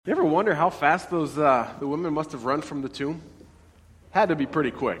You ever wonder how fast those the women must have run from the tomb? Had to be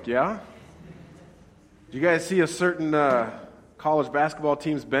pretty quick, yeah? Did you guys see a certain college basketball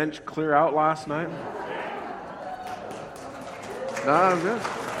team's bench clear out last night? No, I'm good.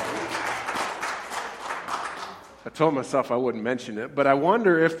 I told myself I wouldn't mention it, but I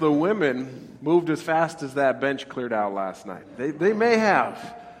wonder if the women moved as fast as that bench cleared out last night. They may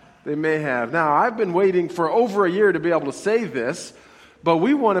have. They may have. Now, I've been waiting for over a year to be able to say this, but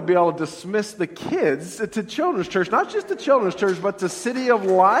we want to be able to dismiss the kids to Children's Church, not just to Children's Church, but to City of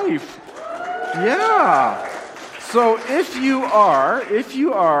Life. Yeah. So if you are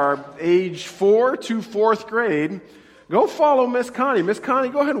age 4 to 4th grade, go follow Miss Connie. Miss Connie,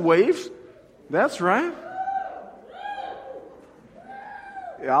 go ahead and wave. That's right.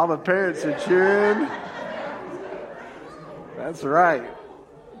 Yeah, all the parents are cheering. That's right.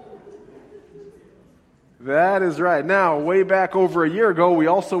 That is right. Now, way back over a year ago, we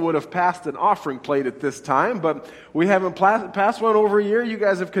also would have passed an offering plate at this time, but we haven't passed one over a year. You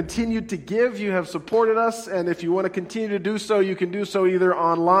guys have continued to give. You have supported us, and if you want to continue to do so, you can do so either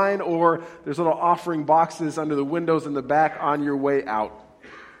online or there's little offering boxes under the windows in the back on your way out.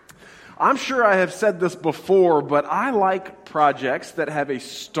 I'm sure I have said this before, but I like projects that have a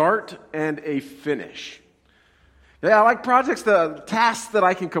start and a finish. Yeah, I like projects, tasks that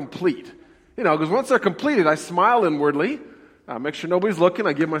I can complete. You know, because once they're completed, I smile inwardly, I make sure nobody's looking,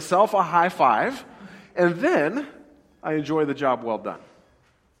 I give myself a high five, and then I enjoy the job well done.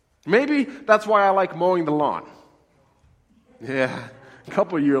 Maybe that's why I like mowing the lawn. Yeah, a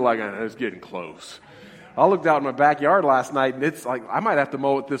couple of years like, it's getting close. I looked out in my backyard last night, and it's like, I might have to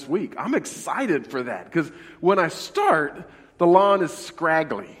mow it this week. I'm excited for that, because when I start, the lawn is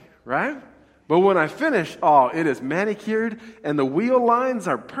scraggly, right? But when I finish, it is manicured, and the wheel lines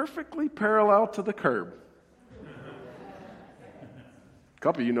are perfectly parallel to the curb. A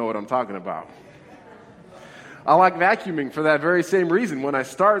couple of you know what I'm talking about. I like vacuuming for that very same reason. When I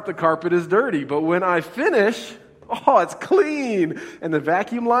start, the carpet is dirty, but when I finish, it's clean, and the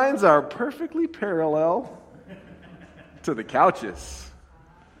vacuum lines are perfectly parallel to the couches.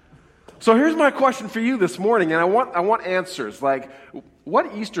 So here's my question for you this morning, and I want answers. Like,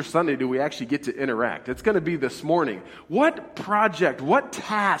 what Easter Sunday do we actually get to interact? It's going to be this morning. What project, what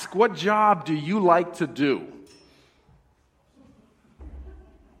task, what job do you like to do?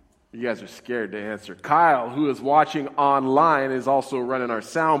 You guys are scared to answer. Kyle, who is watching online, is also running our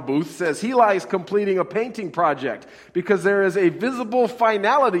sound booth, says he likes completing a painting project because there is a visible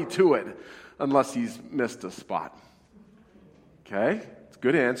finality to it, unless he's missed a spot. Okay, it's a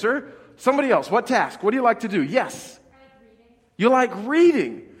good answer. Somebody else, what task? What do you like to do? Yes. You like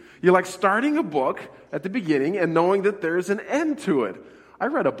reading. You like starting a book at the beginning and knowing that there's an end to it. I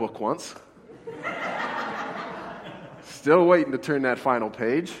read a book once. Still waiting to turn that final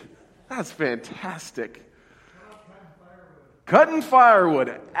page. That's fantastic. Cutting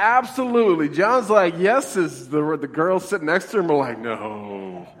firewood. Absolutely. John's like, yes, as the girls sitting next to him are like,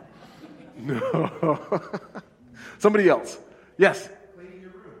 no. Somebody else. Yes.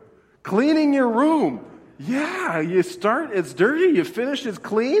 Cleaning your room. Yeah, you start, it's dirty, you finish, it's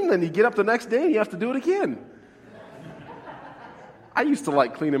clean, then you get up the next day and you have to do it again. I used to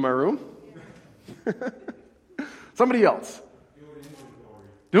like cleaning my room. Somebody else.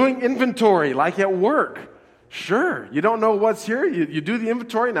 Doing inventory, like at work. Sure, you don't know what's here, you do the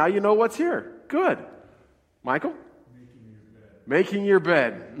inventory, now you know what's here. Good. Michael? Making your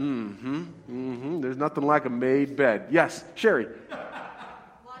bed. There's nothing like a made bed. Yes, Sherry.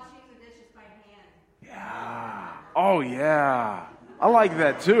 Oh, yeah. I like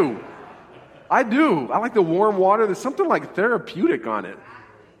that, too. I do. I like the warm water. There's something like therapeutic on it.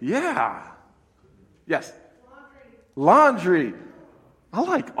 Yeah. Yes. Laundry. I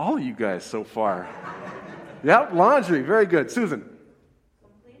like all of you guys so far. Yep, laundry. Very good. Susan.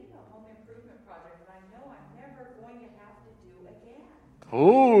 Completing a home improvement project that I know I'm never going to have to do again.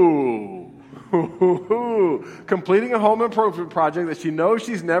 Oh. Completing a home improvement project that she knows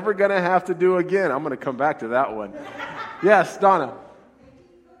she's never going to have to do again. I'm going to come back to that one. Yes, Donna.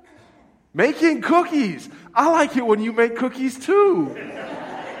 Making cookies. I like it when you make cookies too.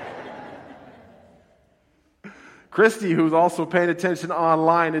 Christy, who's also paying attention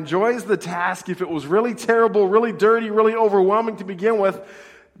online, enjoys the task if it was really terrible, really dirty, really overwhelming to begin with,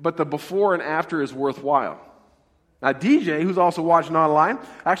 but the before and after is worthwhile. Now, DJ, who's also watching online,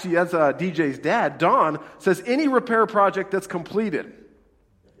 actually, that's DJ's dad, Don, says any repair project that's completed.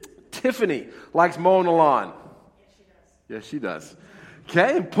 Tiffany likes mowing the lawn. Yes, she does.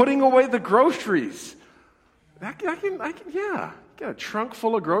 Okay, and putting away the groceries. I can, yeah. Got a trunk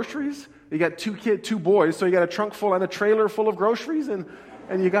full of groceries. You got two boys, so you got a trunk full and a trailer full of groceries, and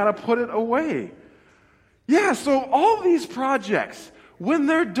and you got to put it away. Yeah, so all these projects, when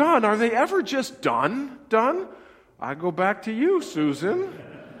they're done, are they ever just done? I go back to you, Susan.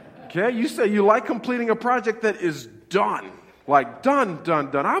 Okay, you say you like completing a project that is done. Like done.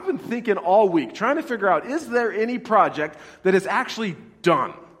 I've been thinking all week, trying to figure out, is there any project that is actually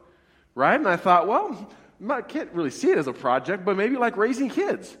done? Right? And I thought, well, I can't really see it as a project, but maybe like raising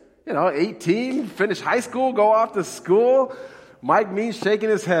kids. 18, finish high school, go off to school. Mike Means shaking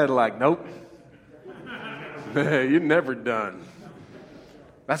his head like, nope. You're never done.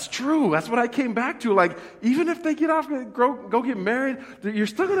 That's true. That's what I came back to. Like, even if they get off and go get married, you're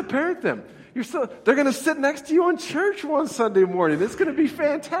still going to parent them. They're going to sit next to you in church one Sunday morning. It's going to be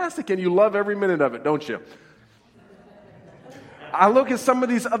fantastic, and you love every minute of it, don't you? I look at some of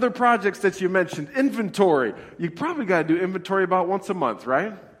these other projects that you mentioned. Inventory. You probably got to do inventory about once a month,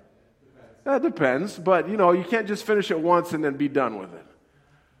 right? That depends, but you can't just finish it once and then be done with it.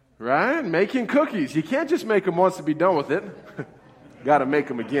 Right? Making cookies. You can't just make them once and be done with it. Got to make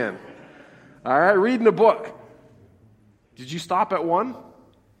them again. All right, reading a book. Did you stop at one?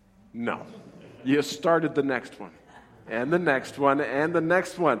 No. You started the next one, and the next one, and the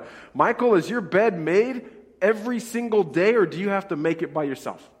next one. Michael, is your bed made every single day, or do you have to make it by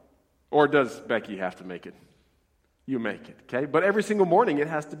yourself? Or does Becky have to make it? You make it, okay? But every single morning it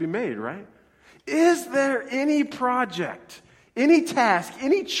has to be made, right? Is there any project, any task,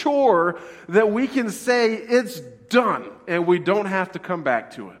 any chore that we can say it's done and we don't have to come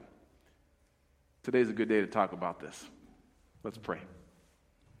back to it? Today's a good day to talk about this. Let's pray.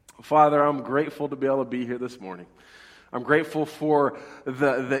 Father, I'm grateful to be able to be here this morning. I'm grateful for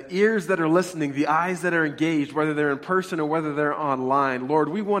the ears that are listening, the eyes that are engaged, whether they're in person or whether they're online. Lord,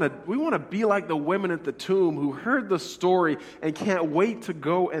 we want to be like the women at the tomb who heard the story and can't wait to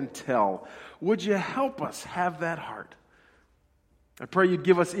go and tell. Would you help us have that heart? I pray you'd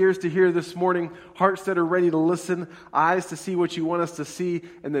give us ears to hear this morning, hearts that are ready to listen, eyes to see what you want us to see,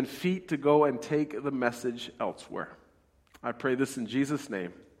 and then feet to go and take the message elsewhere. I pray this in Jesus'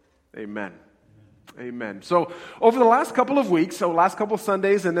 name. Amen. Amen. So over the last couple of weeks, last couple of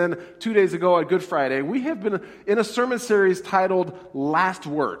Sundays, and then 2 days ago at Good Friday, we have been in a sermon series titled Last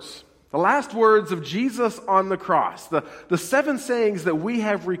Words. The last words of Jesus on the cross. The 7 sayings that we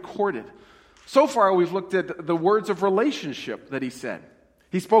have recorded. So far, we've looked at the words of relationship that he said.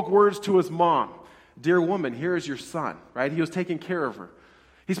 He spoke words to his mom. Dear woman, here is your son, right? He was taking care of her.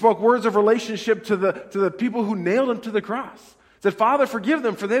 He spoke words of relationship to the people who nailed him to the cross. He said, Father, forgive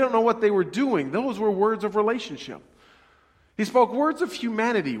them, for they don't know what they were doing. Those were words of relationship. He spoke words of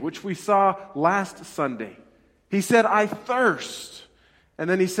humanity, which we saw last Sunday. He said, I thirst. And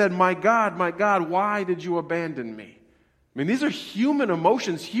then he said, my God, why did you abandon me? I mean, these are human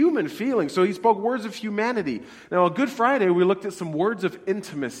emotions, human feelings. So he spoke words of humanity. Now, on Good Friday, we looked at some words of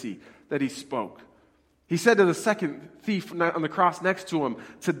intimacy that he spoke. He said to the second thief on the cross next to him,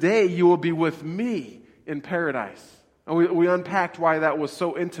 today you will be with me in paradise. And we unpacked why that was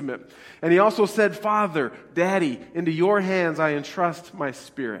so intimate. And he also said, Father, Daddy, into your hands I entrust my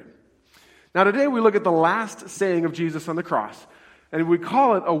spirit. Now, today we look at the last saying of Jesus on the cross, and we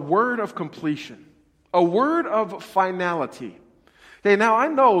call it a word of completion. A word of finality. Okay, now I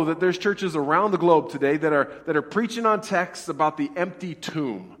know that there's churches around the globe today that are preaching on texts about the empty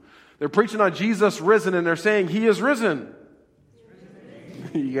tomb. They're preaching on Jesus risen, and they're saying, He is risen.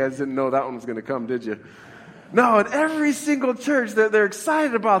 You guys didn't know that one was going to come, did you? No, at every single church, they're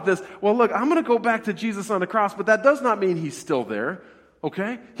excited about this. Well, look, I'm going to go back to Jesus on the cross, but that does not mean He's still there,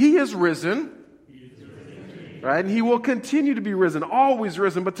 okay? He is risen. Right? And He will continue to be risen, always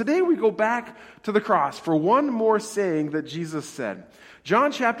risen. But today we go back to the cross for one more saying that Jesus said.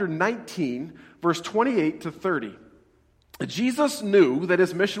 John chapter 19, verse 28 to 30. Jesus knew that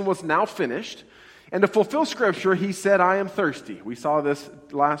His mission was now finished, and to fulfill Scripture, He said, I am thirsty. We saw this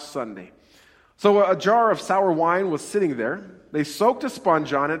last Sunday. So a jar of sour wine was sitting there. They soaked a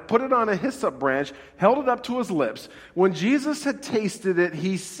sponge on it, put it on a hyssop branch, held it up to His lips. When Jesus had tasted it,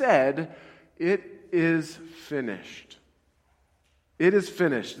 He said, it is finished. It is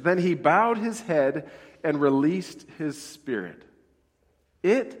finished. Then He bowed His head and released His spirit.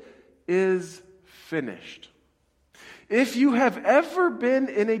 It is finished. If you have ever been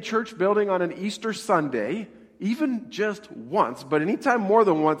in a church building on an Easter Sunday, even just once, but anytime more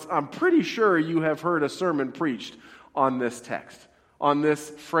than once, I'm pretty sure you have heard a sermon preached on this text, on this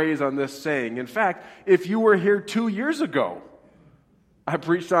phrase, on this saying. In fact, if you were here 2 years ago, I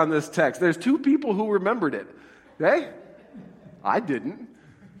preached on this text. There's 2 people who remembered it. Okay? I didn't.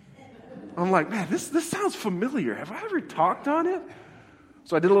 I'm like, man, this sounds familiar. Have I ever talked on it?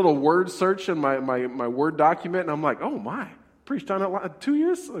 So I did a little word search in my Word document, and I'm like, oh my, preached on it 2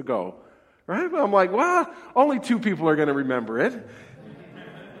 years ago, right? But I'm like, well, only 2 people are going to remember it.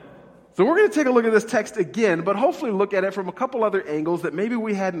 So we're going to take a look at this text again, but hopefully look at it from a couple other angles that maybe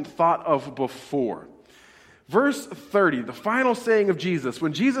we hadn't thought of before. Verse 30, the final saying of Jesus.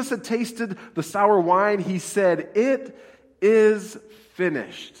 When Jesus had tasted the sour wine, he said, "It is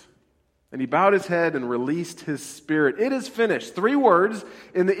finished." And he bowed his head and released his spirit. It is finished. 3 words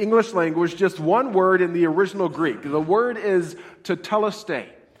in the English language, just 1 word in the original Greek. The word is tetelestai.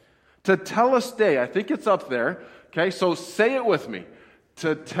 Tetelestai. I think it's up there. Okay, so say it with me.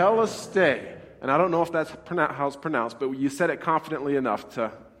 Tetelestai. And I don't know if that's how it's pronounced, but you said it confidently enough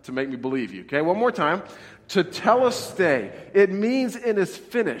to make me believe you. Okay, one more time. Tetelestai. It means it is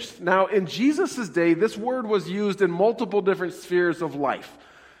finished. Now, in Jesus' day, this word was used in multiple different spheres of life.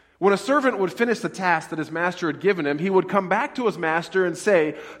 When a servant would finish the task that his master had given him, he would come back to his master and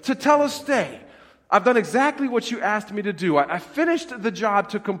say, "Tetelestai, I've done exactly what you asked me to do. I finished the job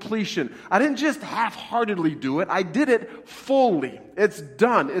to completion. I didn't just half-heartedly do it. I did it fully. It's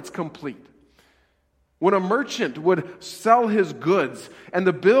done. It's complete." When a merchant would sell his goods and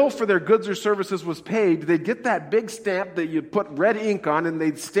the bill for their goods or services was paid, they'd get that big stamp that you'd put red ink on and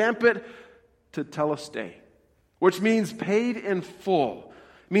they'd stamp it tetelestai, which means paid in full.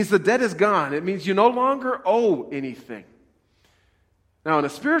 It means the debt is gone. It means you no longer owe anything. Now, in a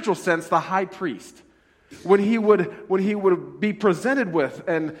spiritual sense, the high priest, when he would be presented with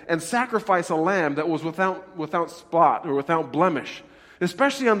and sacrifice a lamb that was without spot or without blemish,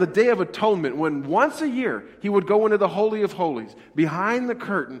 especially on the Day of Atonement, when once a year he would go into the Holy of Holies, behind the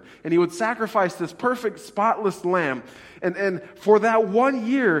curtain, and he would sacrifice this perfect, spotless lamb. And for that 1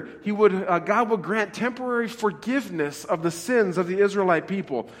 year, God would grant temporary forgiveness of the sins of the Israelite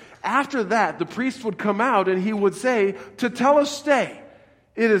people. After that, the priest would come out and he would say, "Tetelestai,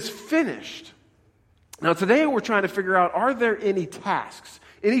 it is finished." Now today we're trying to figure out, are there any tasks,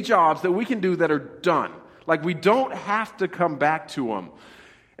 any jobs that we can do that are done? Like we don't have to come back to them.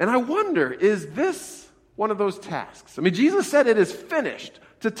 And I wonder, is this one of those tasks? I mean, Jesus said it is finished,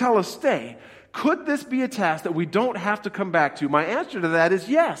 tetelestai. Could this be a task that we don't have to come back to? My answer to that is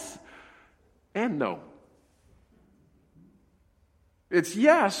yes and no. It's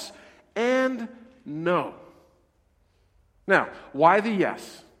yes and no. Now, why the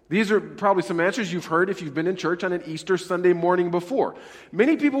yes? These are probably some answers you've heard if you've been in church on an Easter Sunday morning before.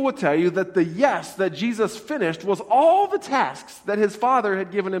 Many people will tell you that the yes that Jesus finished was all the tasks that his Father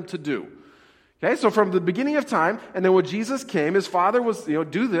had given him to do. Okay, so from the beginning of time, and then when Jesus came, his Father was,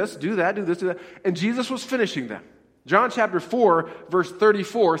 do this, do that, do this, do that, and Jesus was finishing them. John chapter 4, verse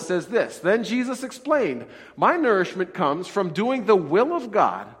 34 says this, "Then Jesus explained, 'My nourishment comes from doing the will of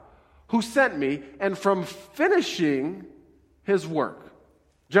God who sent me and from finishing his work.'"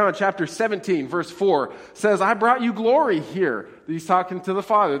 John chapter 17, verse 4 says, "I brought you glory here." He's talking to the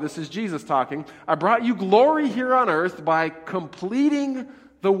Father. This is Jesus talking. "I brought you glory here on earth by completing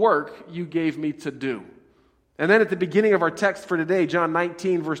the work you gave me to do." And then at the beginning of our text for today, John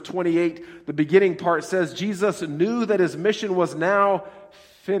 19, verse 28, the beginning part says, Jesus knew that his mission was now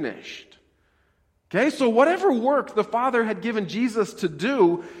finished. Okay, so whatever work the Father had given Jesus to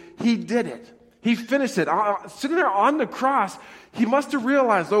do, he did it. He finished it. Sitting there on the cross, he must have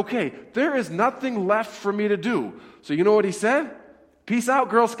realized, okay, there is nothing left for me to do. So you know what he said? "Peace out,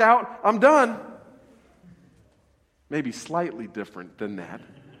 Girl Scout. I'm done." Maybe slightly different than that.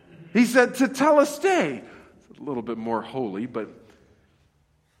 He said, "Tetelestai." It's a little bit more holy, but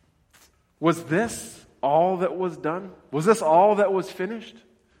was this all that was done? Was this all that was finished?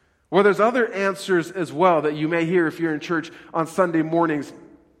 Well, there's other answers as well that you may hear if you're in church on Sunday mornings.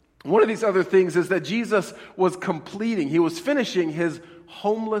 One of these other things is that Jesus was completing, he was finishing his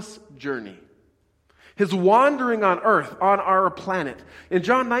homeless journey. His wandering on earth, on our planet. In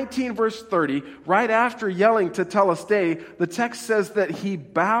John 19, verse 30, right after yelling tetelestai, the text says that he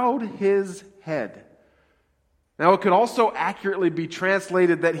bowed his head. Now, it could also accurately be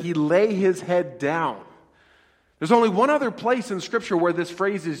translated that he lay his head down. There's only one other place in Scripture where this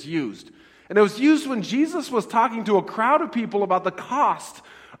phrase is used. And it was used when Jesus was talking to a crowd of people about the cost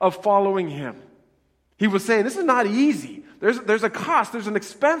of following him. He was saying, this is not easy. There's a cost, there's an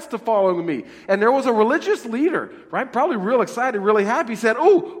expense to following me. And there was a religious leader, right? Probably real excited, really happy. He said,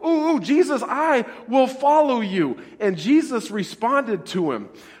 "Oh, Jesus, I will follow you." And Jesus responded to him,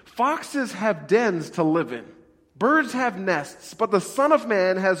 "Foxes have dens to live in. Birds have nests, but the Son of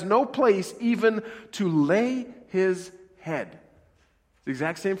Man has no place even to lay his head." The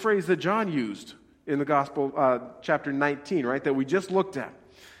exact same phrase that John used in the Gospel, chapter 19, right? That we just looked at.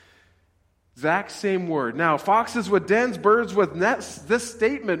 Exact same word. Now, foxes with dens, birds with nests. This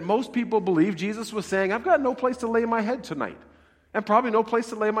statement, most people believe Jesus was saying, I've got no place to lay my head tonight. and probably no place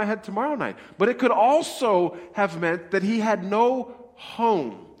to lay my head tomorrow night. But it could also have meant that he had no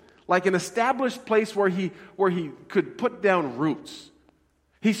home, like an established place where he could put down roots.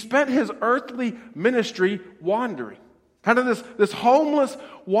 He spent his earthly ministry wandering, kind of this homeless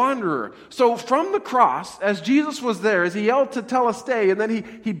wanderer. So from the cross, as Jesus was there, as he yelled to Telestai, and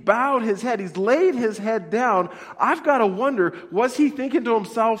then he bowed his head, he's laid his head down, I've got to wonder, was he thinking to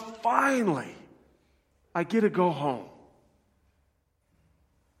himself, finally, I get to go home.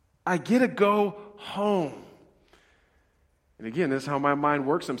 I get to go home. And again, this is how my mind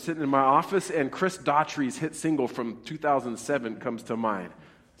works. I'm sitting in my office, and Chris Daughtry's hit single from 2007 comes to mind.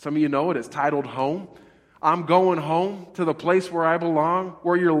 Some of you know it. It's titled Home. I'm going home to the place where I belong,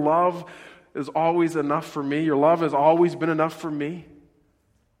 where your love is always enough for me. Your love has always been enough for me.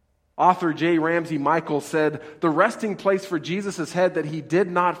 Author J. Ramsey Michael said, the resting place for Jesus' head that he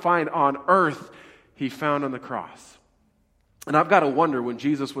did not find on earth, he found on the cross. And I've got to wonder, when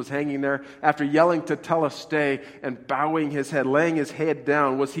Jesus was hanging there, after yelling to Telestai and bowing his head, laying his head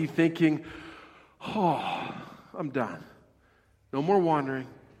down, was he thinking, oh, I'm done. No more wandering.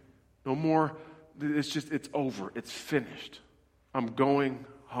 No more, it's over. It's finished. I'm going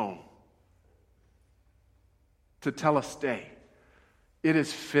home. To Telestai, it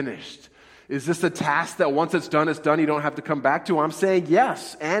is finished. Is this a task that once it's done, you don't have to come back to? I'm saying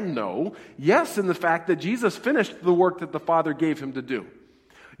yes and no. Yes, in the fact that Jesus finished the work that the Father gave him to do.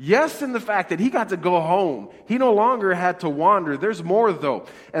 Yes, in the fact that he got to go home. He no longer had to wander. There's more, though.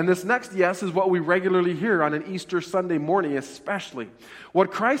 And this next yes is what we regularly hear on an Easter Sunday morning, especially.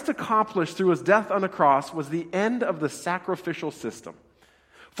 What Christ accomplished through his death on the cross was the end of the sacrificial system.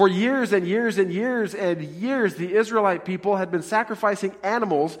 For years and years and years and years, the Israelite people had been sacrificing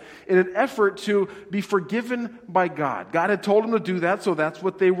animals in an effort to be forgiven by God. God had told them to do that, so that's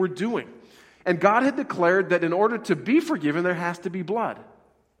what they were doing. And God had declared that in order to be forgiven, there has to be blood.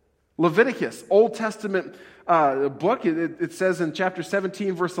 Leviticus, Old Testament book, it says in chapter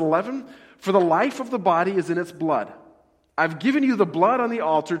 17, verse 11, for the life of the body is in its blood. I've given you the blood on the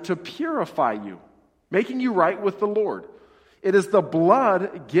altar to purify you, making you right with the Lord. It is the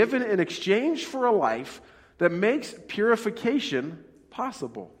blood given in exchange for a life that makes purification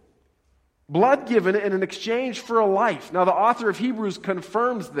possible. Blood given in an exchange for a life. Now, the author of Hebrews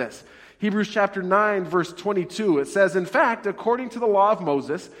confirms this. Hebrews chapter 9, verse 22, it says, in fact, according to the law of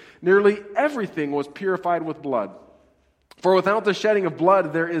Moses, nearly everything was purified with blood. For without the shedding of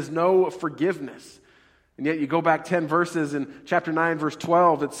blood, there is no forgiveness. And yet you go back 10 verses in chapter 9, verse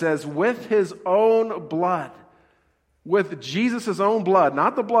 12, it says, with his own blood, with Jesus' own blood,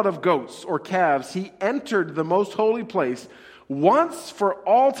 not the blood of goats or calves, he entered the most holy place once for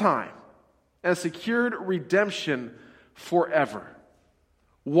all time and secured redemption forever.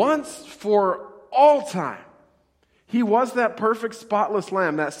 Once for all time. He was that perfect, spotless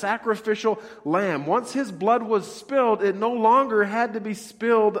lamb, that sacrificial lamb. Once his blood was spilled, it no longer had to be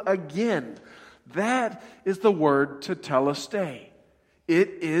spilled again. That is the word to Telestai. It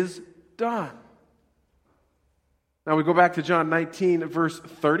is done. Now we go back to John 19, verse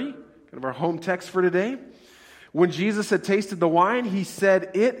 30, kind of our home text for today. When Jesus had tasted the wine, he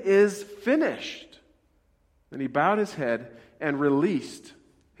said, it is finished. Then he bowed his head and released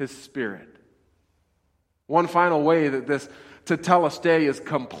his spirit. One final way that this tetelestai is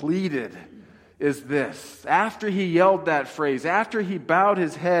completed is this. After he yelled that phrase, after he bowed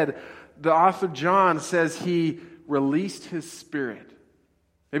his head, the author John says he released his spirit.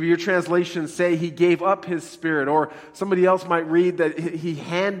 Maybe your translations say he gave up his spirit, or somebody else might read that he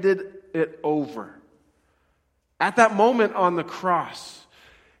handed it over. At that moment on the cross,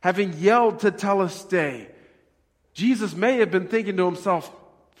 having yelled to Telestai, Jesus may have been thinking to himself,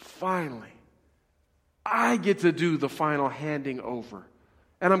 finally, I get to do the final handing over.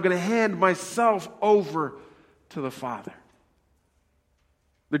 And I'm going to hand myself over to the Father.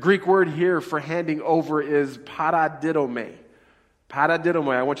 The Greek word here for handing over is paradidomai.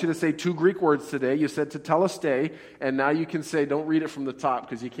 Paradidomai. I want you to say two Greek words today. You said tetelestai, and now you can say, don't read it from the top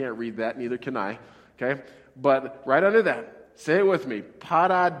because you can't read that, neither can I. Okay? But right under that, say it with me.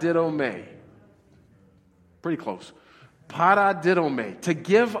 Paradidomai. Pretty close. Paradidomai. To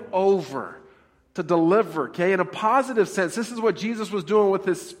give over. To deliver. Okay? In a positive sense, this is what Jesus was doing with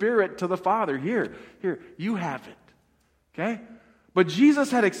his spirit to the Father. Here, you have it. Okay? But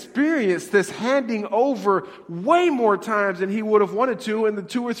Jesus had experienced this handing over way more times than he would have wanted to in the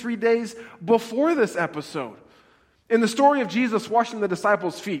 2 or 3 days before this episode. In the story of Jesus washing the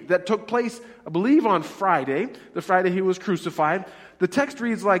disciples' feet that took place, I believe, on Friday, the Friday he was crucified, the text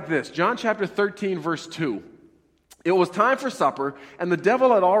reads like this, John chapter 13, verse 2. It was time for supper, and the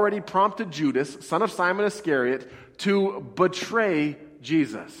devil had already prompted Judas, son of Simon Iscariot, to betray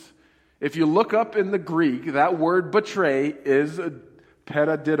Jesus. If you look up in the Greek, that word betray is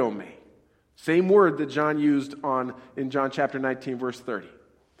paradidome. Same word that John used in John chapter 19, verse 30.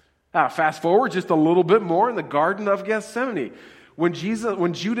 Now, fast forward just a little bit more in the Garden of Gethsemane. When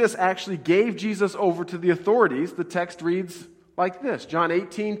Judas actually gave Jesus over to the authorities, the text reads like this, John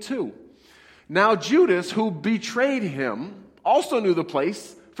 18:2. Now Judas, who betrayed him, also knew the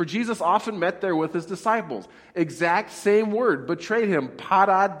place, for Jesus often met there with his disciples. Exact same word, betrayed him,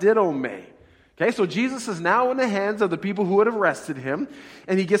 paradidome. Okay, so Jesus is now in the hands of the people who had arrested him,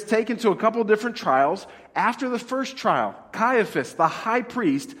 and he gets taken to a couple different trials. After the first trial, Caiaphas, the high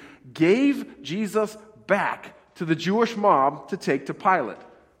priest, gave Jesus back to the Jewish mob to take to Pilate.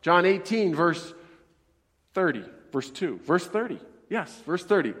 John 18, verse 30, verse 2. Verse 30, yes, verse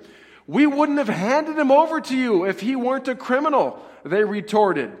 30. We wouldn't have handed him over to you if he weren't a criminal, they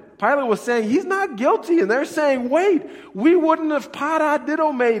retorted. Pilate was saying, he's not guilty, and they're saying, wait, we wouldn't have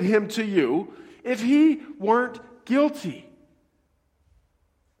paradidome him to you if he weren't guilty.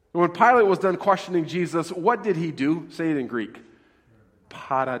 When Pilate was done questioning Jesus, what did he do? Say it in Greek.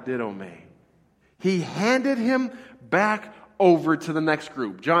 Paradidome. He handed him back over to the next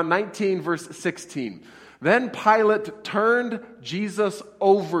group. John 19, verse 16. Then Pilate turned Jesus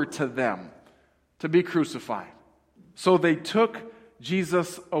over to them to be crucified. So they took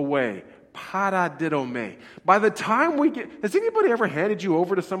Jesus away. Paradidome. By the time has anybody ever handed you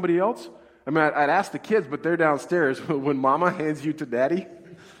over to somebody else? I mean, I'd ask the kids, but they're downstairs. When mama hands you to daddy,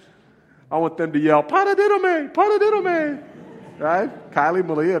 I want them to yell, paradidome, paradidome. Right? Kylie,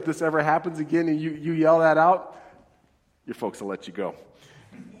 Malia, if this ever happens again and you yell that out, your folks will let you go.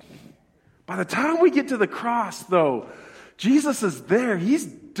 By the time we get to the cross, though, Jesus is there. He's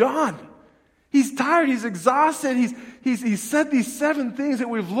done. He's tired. He's exhausted. He's said these 7 things that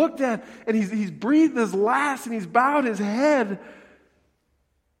we've looked at, and he's breathed his last, and he's bowed his head,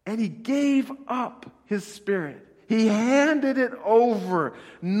 and he gave up his spirit. He handed it over.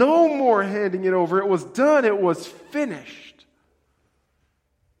 No more handing it over. It was done. It was finished.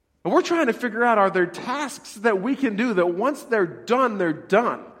 And we're trying to figure out, are there tasks that we can do that once they're done, they're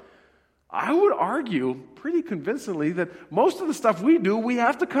done? I would argue pretty convincingly that most of the stuff we do, we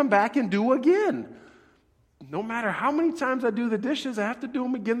have to come back and do again. No matter how many times I do the dishes, I have to do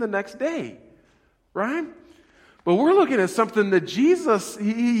them again the next day. Right? But we're looking at something that Jesus,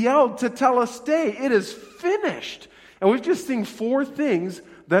 he yelled to tell us, stay. It is finished. And we've just seen 4 things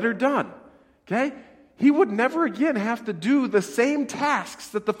that are done. Okay? He would never again have to do the same tasks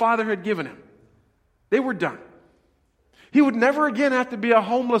that the Father had given him. They were done. He would never again have to be a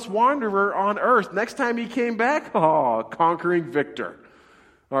homeless wanderer on earth. Next time he came back, conquering victor.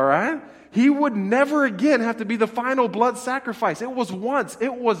 All right? He would never again have to be the final blood sacrifice. It was once.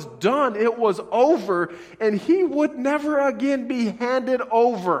 It was done. It was over. And he would never again be handed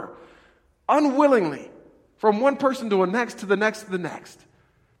over unwillingly from one person to the next, to the next, to the next.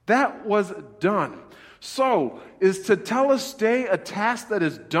 That was done. So, is to tell us stay a task that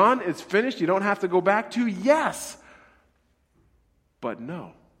is done, it's finished, you don't have to go back to? Yes. But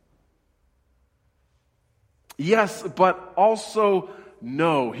no. Yes, but also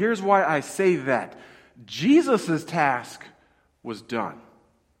no. Here's why I say that. Jesus' task was done.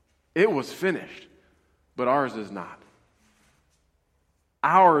 It was finished. But ours is not.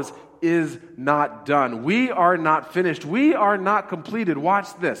 Ours is not done. We are not finished. We are not completed.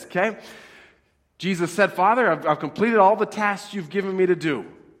 Watch this, okay? Jesus said, Father, I've completed all the tasks you've given me to do.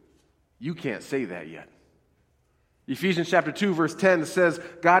 You can't say that yet. Ephesians chapter 2, verse 10 says,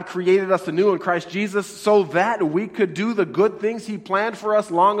 God created us anew in Christ Jesus so that we could do the good things he planned for us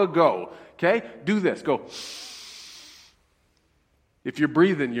long ago. Okay? Do this. Go. If you're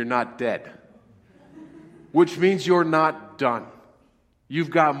breathing, you're not dead. Which means you're not done. You've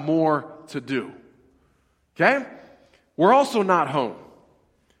got more to do. Okay? We're also not home.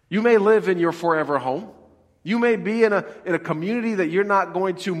 You may live in your forever home. You may be in a community that you're not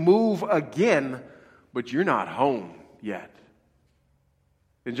going to move again, but you're not home yet.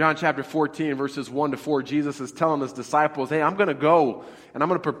 In John chapter 14, verses 1 to 4, Jesus is telling his disciples, hey, I'm going to go and I'm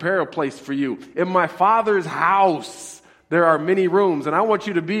going to prepare a place for you. In my Father's house, there are many rooms, and I want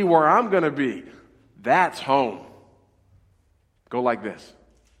you to be where I'm going to be. That's home. Go like this.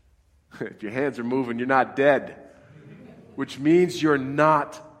 If your hands are moving, you're not dead, which means you're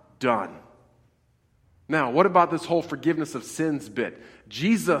not done. Now, what about this whole forgiveness of sins bit?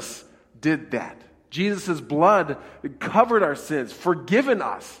 Jesus did that. Jesus' blood covered our sins, forgiven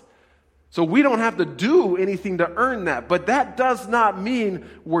us. So we don't have to do anything to earn that. But that does not mean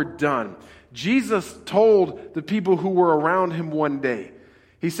we're done. Jesus told the people who were around him one day,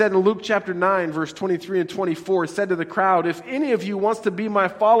 He said in Luke chapter 9, verse 23 and 24, said to the crowd, "If any of you wants to be my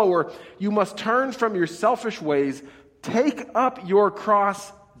follower, you must turn from your selfish ways, take up your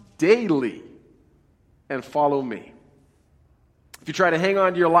cross daily, and follow me." If you try to hang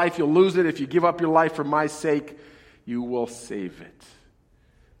on to your life, you'll lose it. If you give up your life for my sake, you will save it.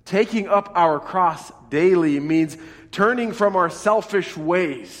 Taking up our cross daily means turning from our selfish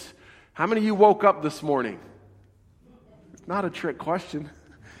ways. How many of you woke up this morning? It's not a trick question.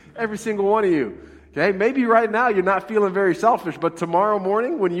 Every single one of you. Okay, maybe right now you're not feeling very selfish, but tomorrow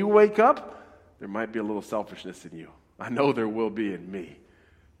morning when you wake up, there might be a little selfishness in you. I know there will be in me.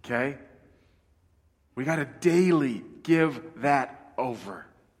 Okay? We got to daily give that over.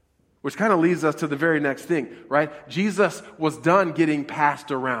 Which kind of leads us to the very next thing, right? Jesus was done getting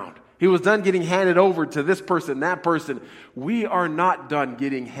passed around. He was done getting handed over to this person, that person. We are not done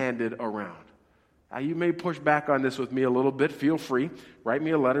getting handed around. Now, you may push back on this with me a little bit. Feel free. Write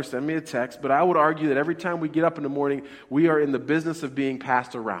me a letter, send me a text. But I would argue that every time we get up in the morning, we are in the business of being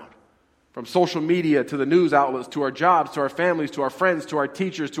passed around. From social media to the news outlets, to our jobs, to our families, to our friends, to our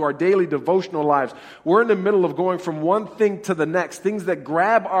teachers, to our daily devotional lives. We're in the middle of going from one thing to the next, things that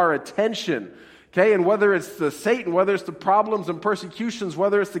grab our attention. Okay, and whether it's the Satan, whether it's the problems and persecutions,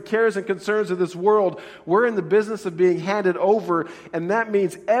 whether it's the cares and concerns of this world, we're in the business of being handed over, and that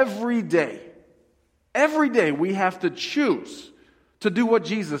means every day we have to choose to do what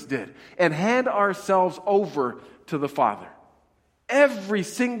Jesus did and hand ourselves over to the Father. Every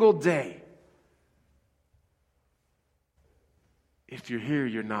single day. If you're here,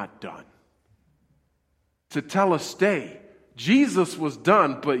 you're not done. To tell us stay, Jesus was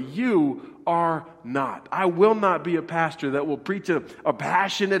done, but you are not. I will not be a pastor that will preach a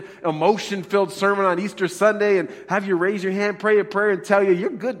passionate, emotion-filled sermon on Easter Sunday and have you raise your hand, pray a prayer, and tell you you're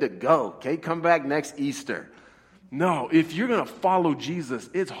good to go. Okay, come back next Easter. No, if you're going to follow Jesus,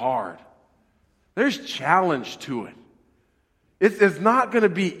 it's hard. There's challenge to it. It's not going to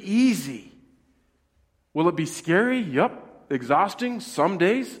be easy. Will it be scary? Yep. Exhausting some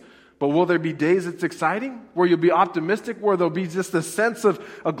days. But will there be days it's exciting? Where you'll be optimistic? Where there'll be just a sense of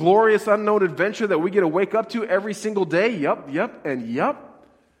a glorious unknown adventure that we get to wake up to every single day? Yep, and yep.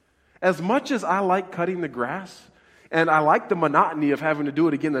 As much as I like cutting the grass, and I like the monotony of having to do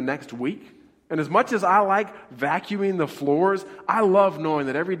it again the next week, and as much as I like vacuuming the floors, I love knowing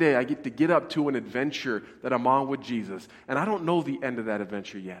that every day I get to get up to an adventure that I'm on with Jesus. And I don't know the end of that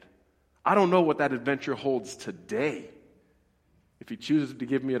adventure yet. I don't know what that adventure holds today. If he chooses to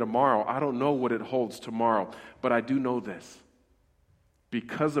give me a tomorrow, I don't know what it holds tomorrow. But I do know this.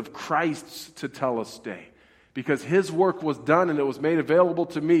 Because of Christ's to tell us stay, because his work was done and it was made available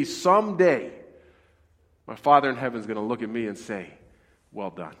to me, someday my Father in heaven is going to look at me and say, "Well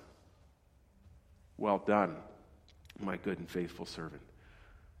done. Well done, my good and faithful servant."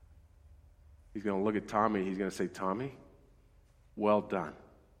 He's going to look at Tommy. He's going to say, "Tommy, well done.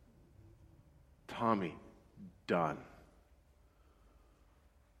 Tommy, done."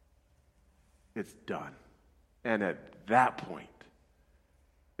 It's done. And at that point,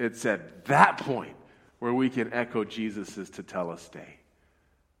 it's at that point where we can echo Jesus's to tell us stay.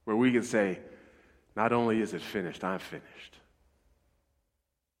 Where we can say, not only is it finished, I'm finished.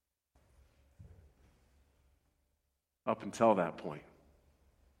 Up until that point,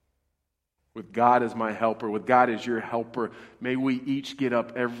 with God as my helper, with God as your helper, may we each get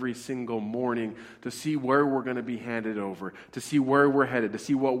up every single morning to see where we're going to be handed over, to see where we're headed, to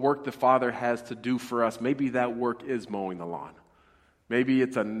see what work the Father has to do for us. Maybe that work is mowing the lawn. Maybe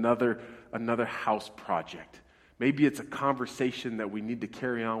it's another house project. Maybe it's a conversation that we need to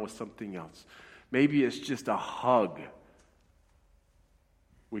carry on with something else. Maybe it's just a hug.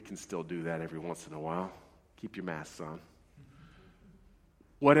 We can still do that every once in a while. Keep your masks on.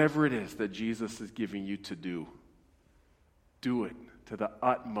 Whatever it is that Jesus is giving you to do, do it to the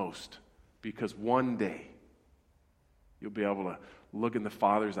utmost, because one day you'll be able to look in the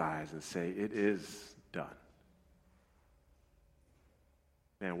Father's eyes and say, "It is done."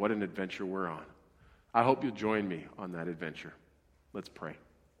 Man, what an adventure we're on. I hope you'll join me on that adventure. Let's pray.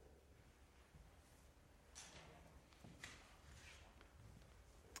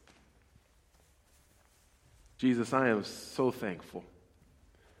 Jesus, I am so thankful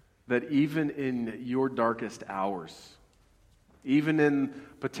that even in your darkest hours, even in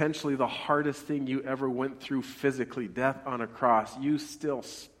potentially the hardest thing you ever went through physically, death on a cross, you still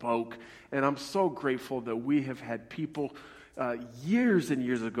spoke. And I'm so grateful that we have had people years and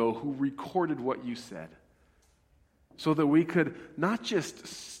years ago who recorded what you said so that we could not just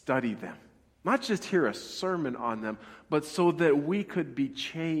study them, not just hear a sermon on them, but so that we could be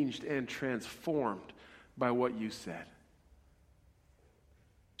changed and transformed by what you said.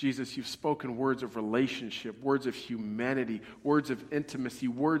 Jesus, you've spoken words of relationship, words of humanity, words of intimacy,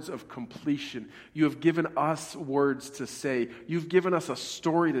 words of completion. You have given us words to say. You've given us a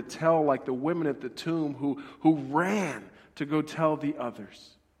story to tell, like the women at the tomb who ran to go tell the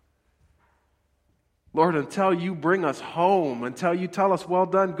others. Lord, until you bring us home, until you tell us, well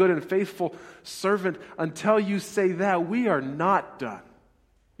done, good and faithful servant, until you say that, we are not done.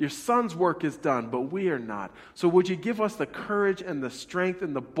 Your Son's work is done, but we are not. So would you give us the courage and the strength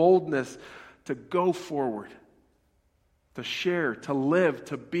and the boldness to go forward, to share, to live,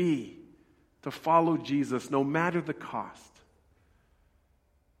 to be, to follow Jesus, no matter the cost.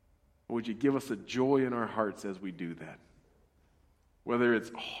 Would you give us a joy in our hearts as we do that, whether it's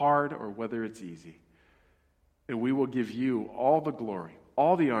hard or whether it's easy. And we will give you all the glory,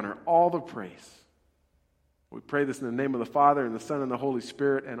 all the honor, all the praise. We pray this in the name of the Father, and the Son, and the Holy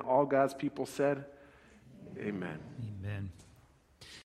Spirit, and all God's people said, Amen. Amen.